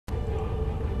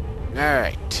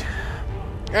Alright.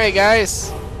 Alright,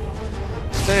 guys.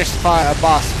 Let's finish a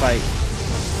boss fight.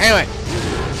 Anyway.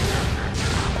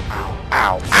 Ow,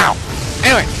 ow, ow.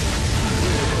 Anyway.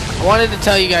 I wanted to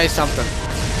tell you guys something.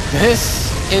 This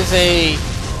is a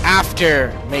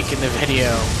after making the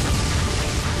video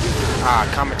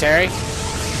commentary.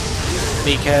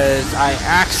 Because I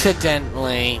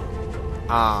accidentally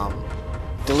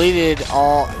deleted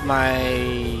all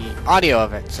my audio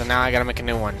of it. So now I gotta make a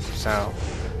new one. So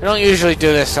I don't usually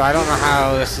do this, so I don't know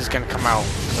how this is gonna come out.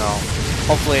 So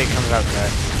hopefully it comes out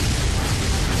good.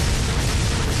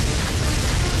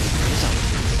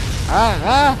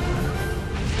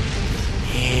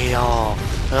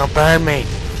 It'll burn me.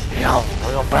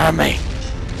 It'll burn me.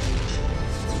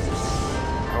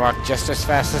 I walk just as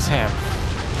fast as him.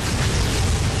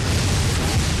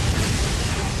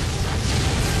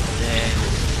 Then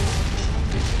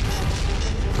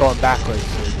going backwards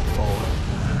and forward.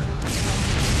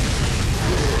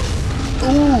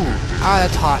 Ooh! Ah,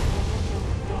 that's hot.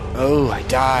 Oh, I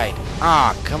died.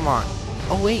 Ah, come on.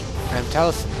 Oh, wait. I'm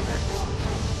Talisman.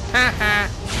 Haha.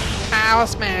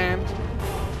 Talisman.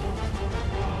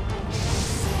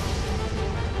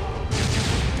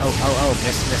 Oh,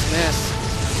 miss.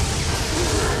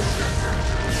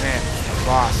 Man, the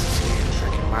boss is here.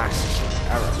 Freaking lasts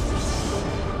forever.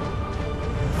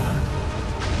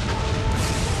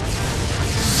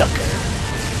 Sucker.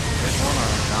 There's one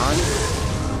on.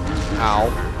 Ow.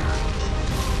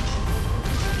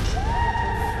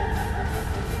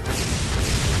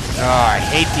 Oh, I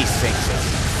hate these things. They're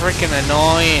freaking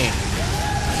annoying.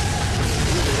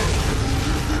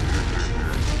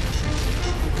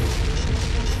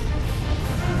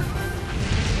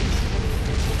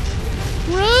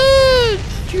 Run,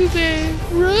 Jubei,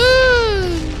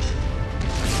 run!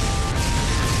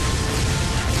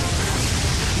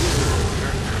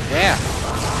 Yeah.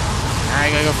 Now I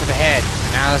gotta go for the head.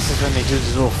 Now this is when they do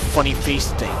this little funny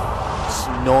face thing. It's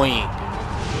annoying.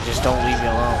 They just don't leave me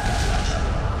alone.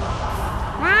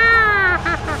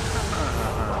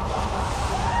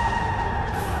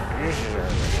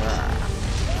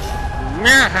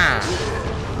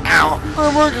 Ow!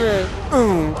 I'm working it.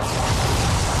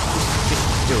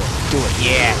 Do it.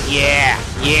 Yeah.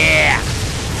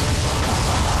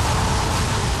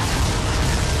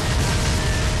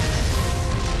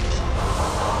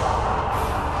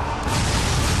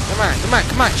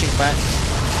 Come on, chicken butt.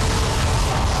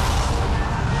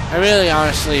 I really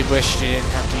honestly wish you didn't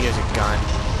have to use a gun.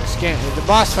 This game, the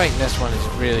boss fight in this one is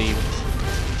really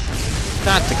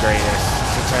not the greatest,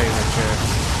 to tell you the truth.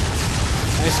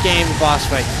 In this game, the boss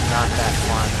fight is not that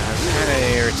fun. I was kind of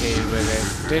irritated with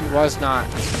it. Was not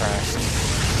impressed.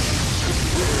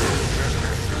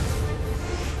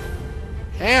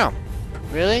 Damn!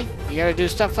 Really? You gotta do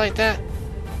stuff like that?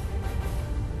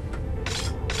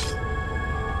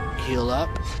 Heal up?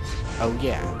 Oh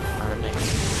yeah, not a minute.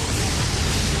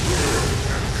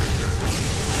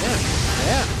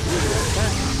 Yeah.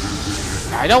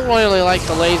 I don't really like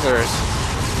the lasers.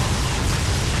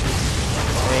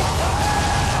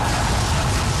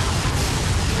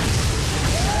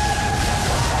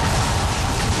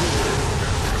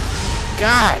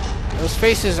 God, those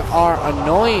faces are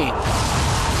annoying.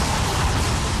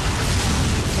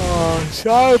 Oh,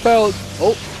 sorry about.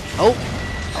 Oh,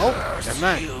 never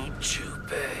mind. You,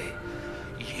 Jubei,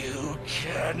 you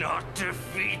cannot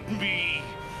defeat me.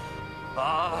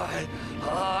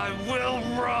 I will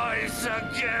rise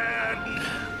again.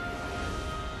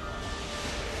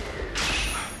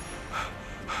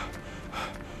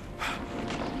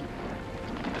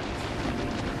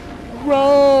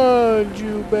 Run,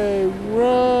 Jubei,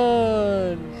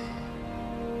 run!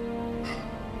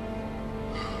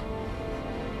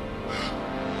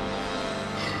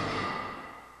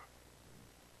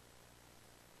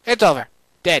 It's over.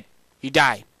 Dead. You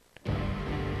died.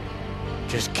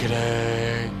 Just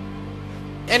kidding.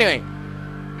 Anyway,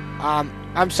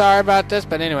 I'm sorry about this,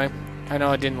 but anyway, I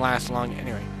know it didn't last long.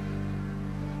 Anyway,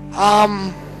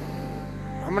 I'm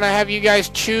gonna have you guys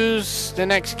choose the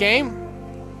next game.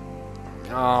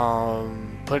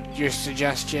 Put your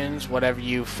suggestions, whatever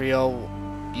you feel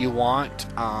you want.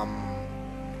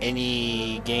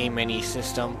 Any game, any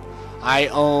system. I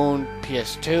own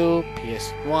PS2,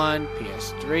 PS1,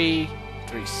 PS3,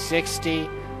 360,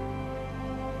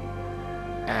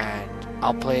 and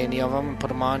I'll play any of them and put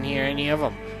them on here, any of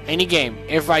them. Any game.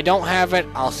 If I don't have it,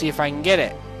 I'll see if I can get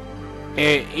it.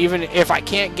 Even if I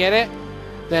can't get it,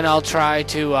 then I'll try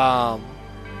to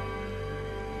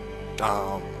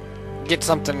get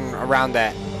something around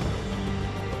that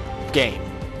game,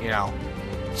 you know,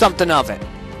 something of it.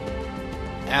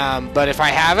 But if I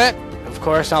have it, of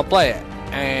course I'll play it.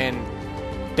 And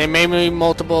they made me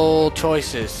multiple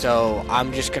choices, so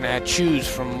I'm just gonna choose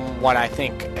from what I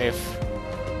think. If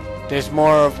there's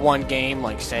more of one game,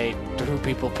 like say 2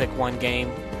 people pick one game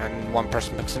and one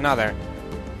person picks another,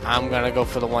 I'm gonna go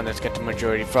for the one that's got the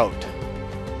majority vote.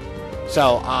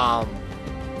 So,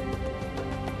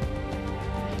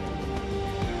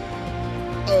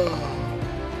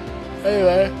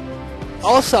 anyway,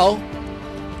 also,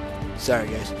 sorry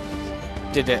guys,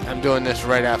 I'm doing this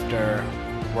right after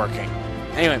working.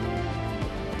 Anyway,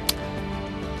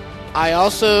 I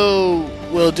also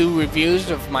will do reviews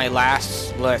of my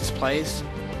last Let's Plays.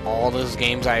 All those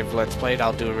games I've Let's Played,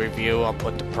 I'll do a review. I'll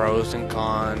put the pros and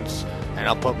cons, and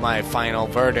I'll put my final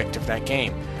verdict of that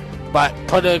game. But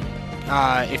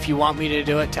if you want me to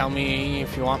do it, tell me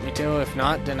if you want me to. If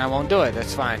not, then I won't do it.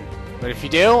 That's fine. But if you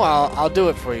do, I'll do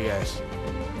it for you guys.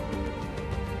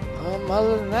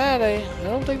 Other than that, I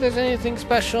don't think there's anything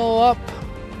special up.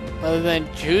 Other than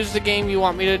choose the game you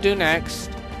want me to do next.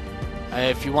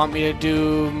 If you want me to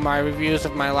do my reviews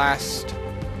of my last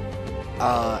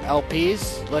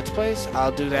LPs, Let's Plays,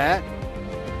 I'll do that.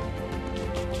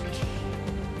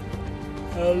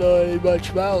 I don't know any much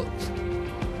about.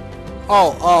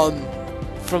 Oh,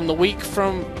 from a week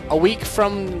from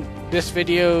this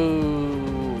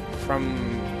video,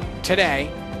 from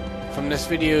today, from this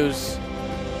video's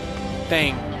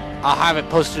thing, I'll have it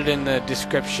posted in the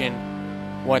description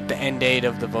what the end date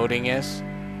of the voting is,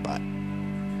 but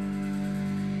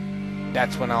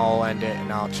that's when I'll end it,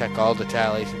 and I'll check all the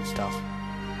tallies and stuff.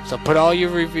 So put all your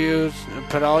reviews,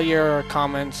 put all your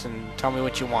comments, and tell me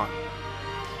what you want.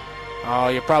 Oh,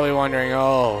 you're probably wondering,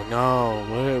 oh no,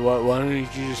 why don't you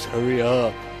just hurry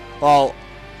up? Well,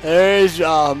 there's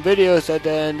videos at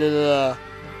the end of the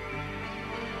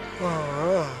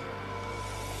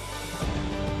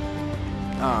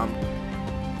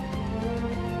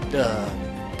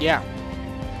yeah,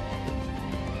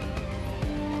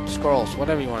 scrolls,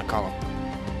 whatever you want to call them.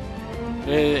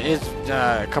 It's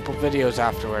a couple videos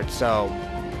afterwards, so,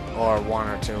 or 1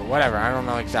 or 2, whatever, I don't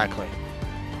know exactly.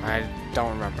 I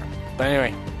don't remember. But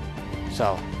anyway,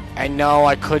 so, I know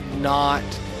I could not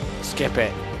skip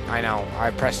it. I know,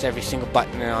 I pressed every single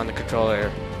button on the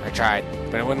controller. I tried,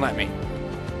 but it wouldn't let me.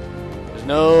 There's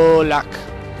no luck.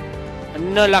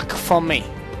 No luck for me.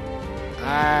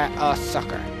 I'm a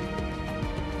sucker.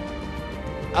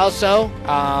 Also,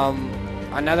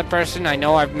 another person, I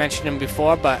know I've mentioned him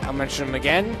before, but I'll mention him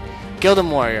again. Gildem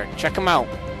Warrior, check him out.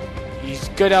 He's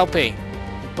good LP.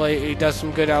 He does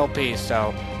some good LPs,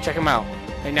 so check him out.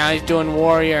 And now he's doing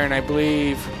Warrior, and I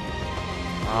believe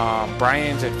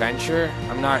Brian's Adventure.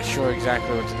 I'm not sure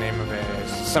exactly what the name of it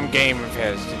is. Some game of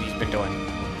his that he's been doing.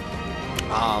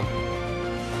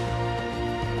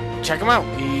 Check him out.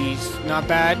 He's not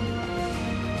bad.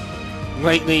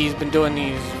 Lately, he's been doing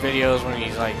these videos when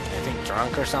he's like, I think,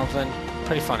 drunk or something.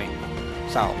 Pretty funny.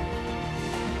 So,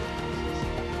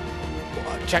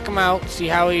 check him out. See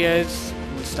how he is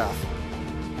and stuff.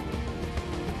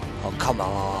 Oh, come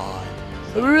on.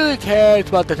 Who really cares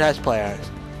about the test players?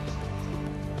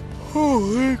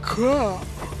 Holy crap.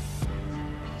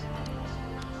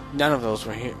 None of those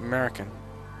were American.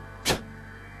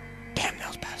 Damn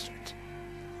those bastards.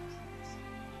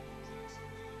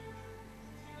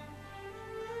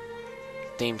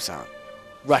 Theme song.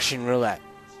 Russian roulette.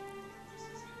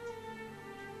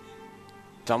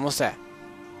 It's almost there.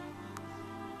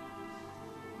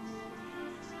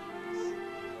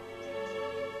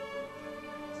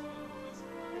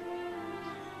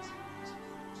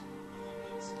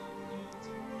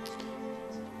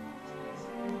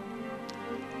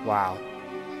 Wow.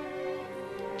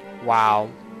 Wow.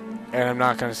 And I'm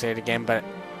not going to say it again, but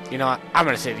you know what? I'm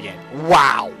going to say it again.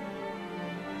 Wow.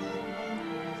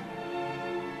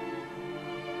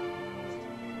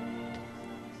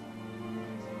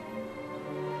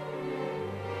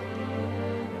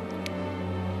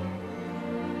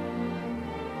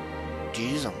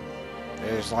 Jeez,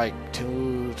 there's like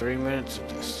 2-3 minutes of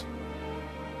this.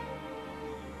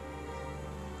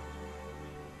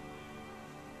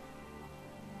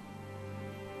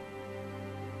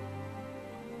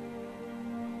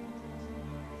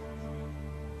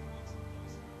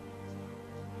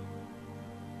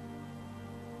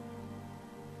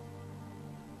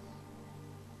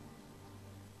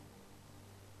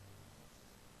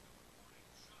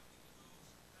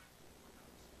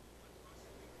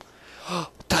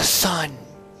 The sun.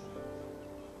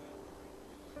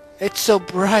 It's so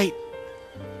bright.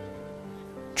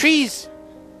 Trees.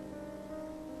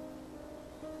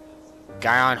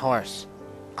 Guy on horse.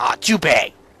 Ah,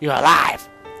 Junpei, you're alive.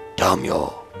 Damn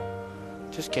you.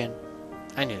 Just kidding.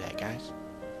 I knew that, guys.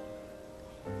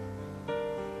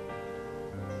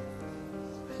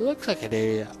 looks like an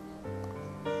idiot.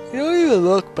 You don't even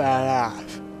look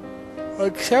badass.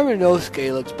 Like,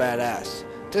 Samanosuke looks badass.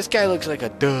 This guy looks like a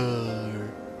duh.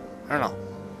 I don't know.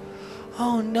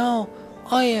 Oh no,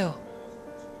 Oyo.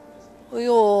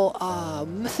 Oyo,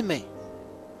 missing me.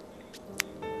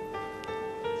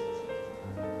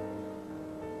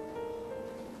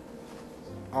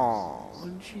 Oh,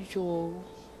 she's all...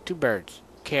 Two birds.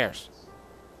 Who cares?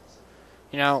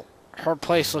 You know, her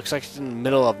place looks like it's in the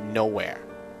middle of nowhere.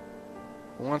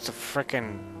 Who wants to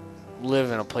frickin'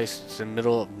 live in a place that's in the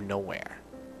middle of nowhere?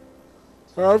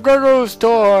 I've got to go to the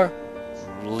store.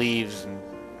 Leaves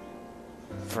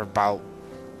for about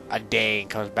a day and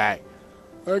comes back.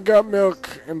 I got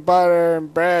milk and butter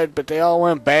and bread, but they all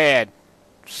went bad.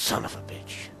 Son of a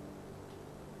bitch.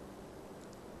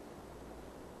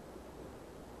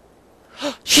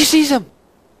 She sees him!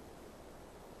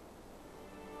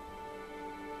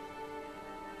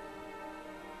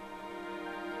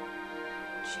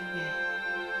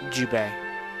 Jubei.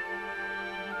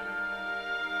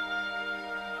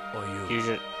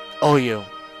 Oyu. Oh, you.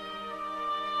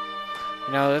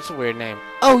 You know, that's a weird name.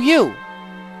 Oh, you!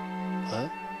 What?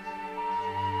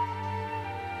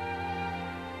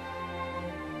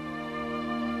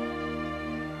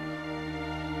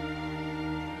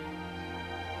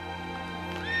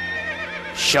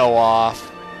 Show off.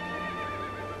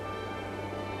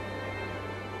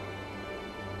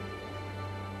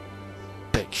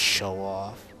 Big show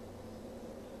off.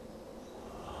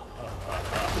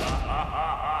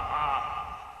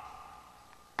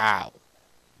 Ow.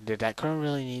 Did that girl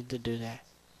really need to do that?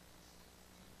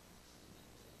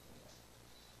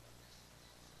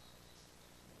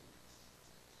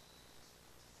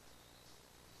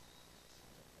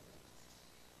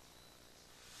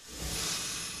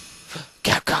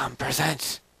 Capcom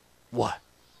presents. What?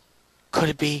 Could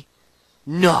it be?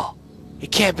 No.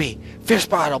 It can't be. Fierce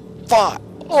battle fought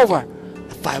over.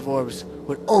 The 5 orbs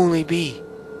would only be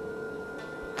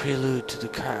prelude to the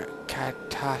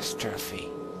catastrophe.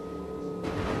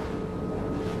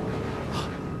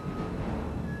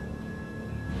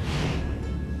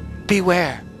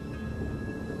 Beware.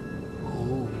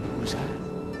 Ooh, who's that?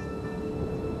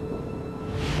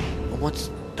 And what's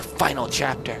the final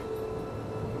chapter?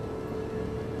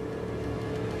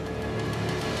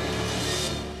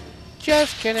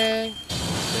 Just kidding.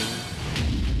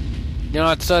 You know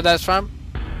what sword that's from?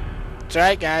 That's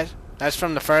right, guys. That's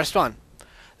from the first one.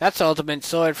 That's the ultimate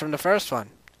sword from the first one.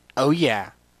 Oh,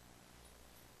 yeah.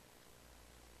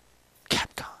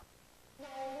 Capcom.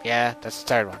 Yeah, that's the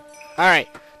third one. Alright.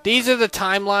 These are the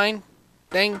timeline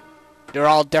thing. They're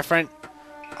all different.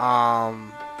 It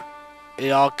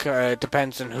all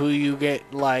depends on who you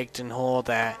get liked and all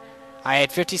that. I had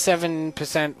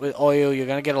 57% with Oyu. You're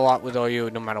going to get a lot with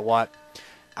Oyu no matter what.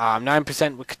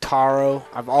 9% with Kotaro.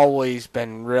 I've always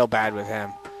been real bad with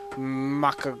him.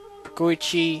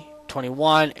 Makaguchi,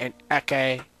 21, and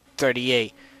Eke,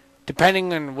 38.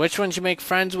 Depending on which ones you make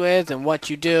friends with and what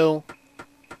you do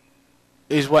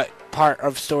is what part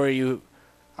of story you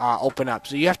open up.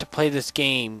 So you have to play this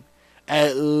game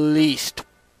at least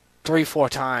 3-4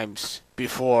 times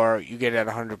before you get it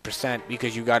 100%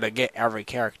 because you got to get every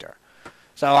character.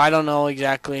 So I don't know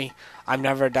exactly. I've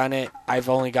never done it. I've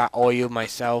only got Oyu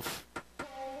myself.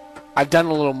 I've done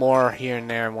a little more here and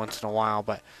there once in a while,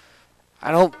 but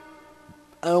I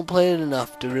don't play it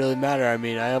enough to really matter. I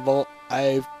mean,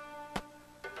 I've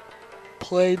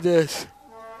played this.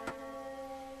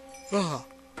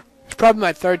 It's probably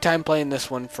my 3rd time playing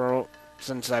this one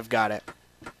since I've got it.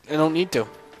 I don't need to.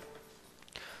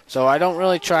 So I don't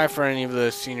really try for any of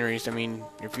the sceneries. I mean,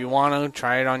 if you want to,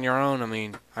 try it on your own. I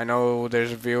mean, I know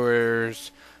there's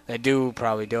viewers that do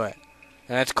probably do it.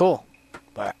 And that's cool.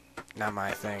 But not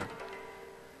my thing.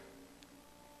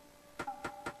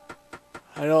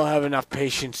 I don't have enough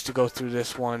patience to go through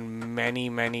this one many,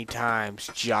 many times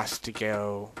just to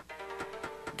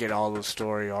get all the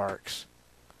story arcs.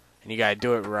 And you gotta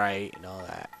do it right and all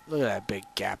that. Look at that big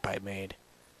gap I made.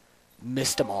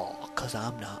 Missed them all, because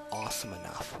I'm not awesome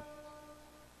enough.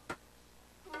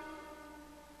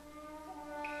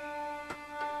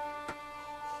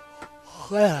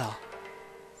 Well,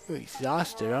 I'm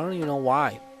exhausted. I don't even know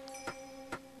why.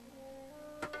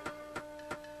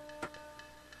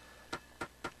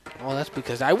 Oh, that's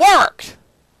because I worked!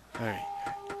 Alright.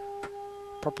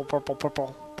 Purple, purple,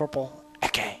 purple, purple.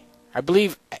 Eke. I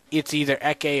believe it's either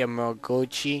Eke or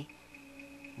Mogochi.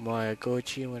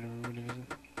 Mogochi, whatever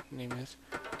his name is.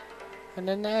 And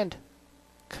then the end.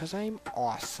 Because I'm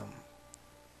awesome.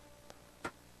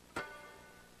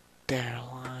 Their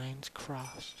lines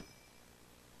crossed.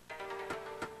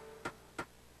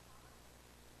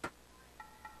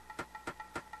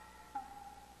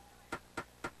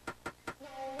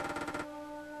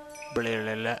 Blah,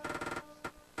 blah, blah.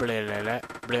 Blah, blah, blah.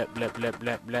 Blah, blah, blah,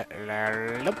 blah, blah,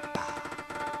 blah, blah.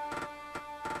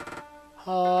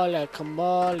 Ole,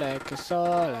 camole,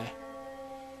 casole.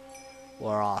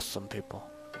 We're awesome, people.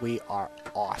 We are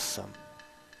awesome.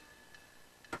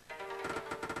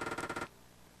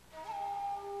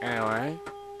 Anyway,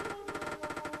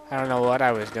 I don't know what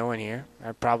I was doing here.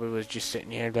 I probably was just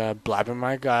sitting here blabbing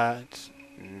my guts.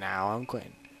 Now I'm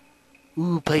quitting.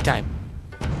 Ooh, playtime.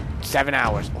 7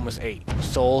 hours, almost 8.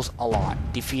 Souls, a lot.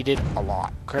 Defeated, a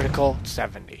lot. Critical,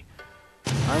 70.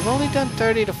 I've only done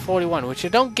 30 to 41, which I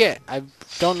don't get. I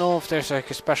don't know if there's like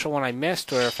a special one I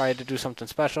missed or if I had to do something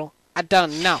special. I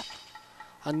don't know.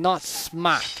 I'm not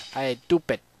smart. I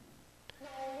stupid.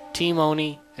 Team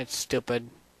Oni, it's stupid.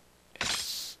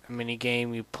 It's a mini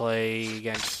game you play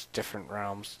against different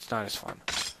realms. It's not as fun.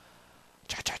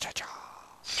 Cha cha cha cha.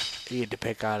 You get to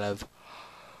pick out of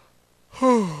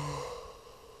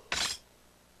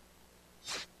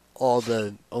all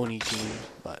the Oni teams,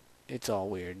 but it's all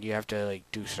weird. You have to like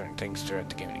do certain things throughout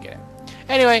the game to get it.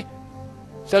 Anyway,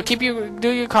 so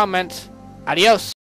do your comments. Adios.